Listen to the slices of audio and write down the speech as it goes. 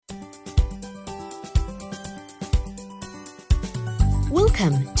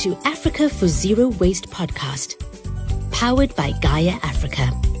Welcome to Africa for Zero Waste podcast, powered by Gaia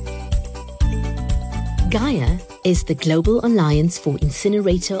Africa. Gaia is the Global Alliance for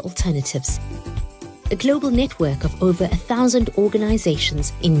Incinerator Alternatives, a global network of over 1,000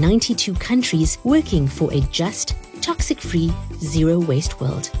 organizations in 92 countries working for a just, toxic-free, zero-waste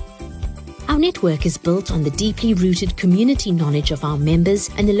world. Our network is built on the deeply rooted community knowledge of our members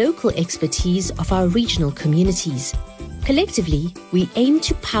and the local expertise of our regional communities. Collectively, we aim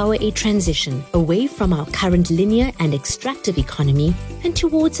to power a transition away from our current linear and extractive economy and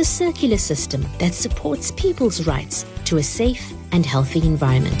towards a circular system that supports people's rights to a safe and healthy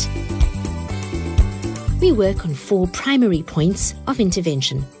environment. We work on 4 primary points of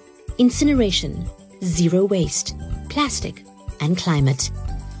intervention: incineration, zero waste, plastic, and climate.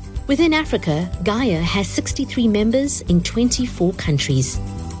 Within Africa, Gaia has 63 members in 24 countries.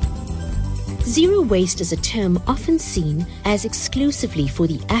 Zero waste is a term often seen as exclusively for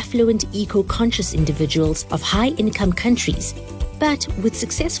the affluent, eco-conscious individuals of high-income countries. But with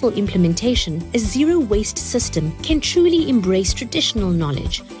successful implementation, a zero-waste system can truly embrace traditional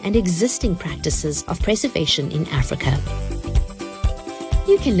knowledge and existing practices of preservation in Africa.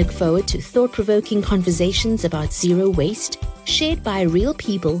 You can look forward to thought-provoking conversations about zero waste, shared by real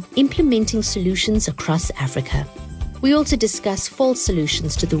people implementing solutions across Africa. We also discuss false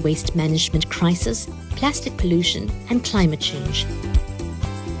solutions to the waste management crisis, plastic pollution, and climate change.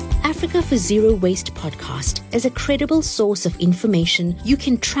 Africa for Zero Waste podcast is a credible source of information you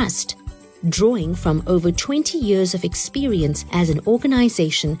can trust, drawing from over 20 years of experience as an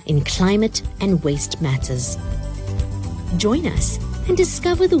organization in climate and waste matters. Join us and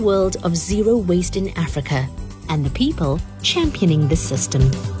discover the world of zero waste in Africa and the people championing the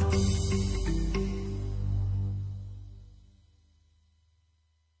system.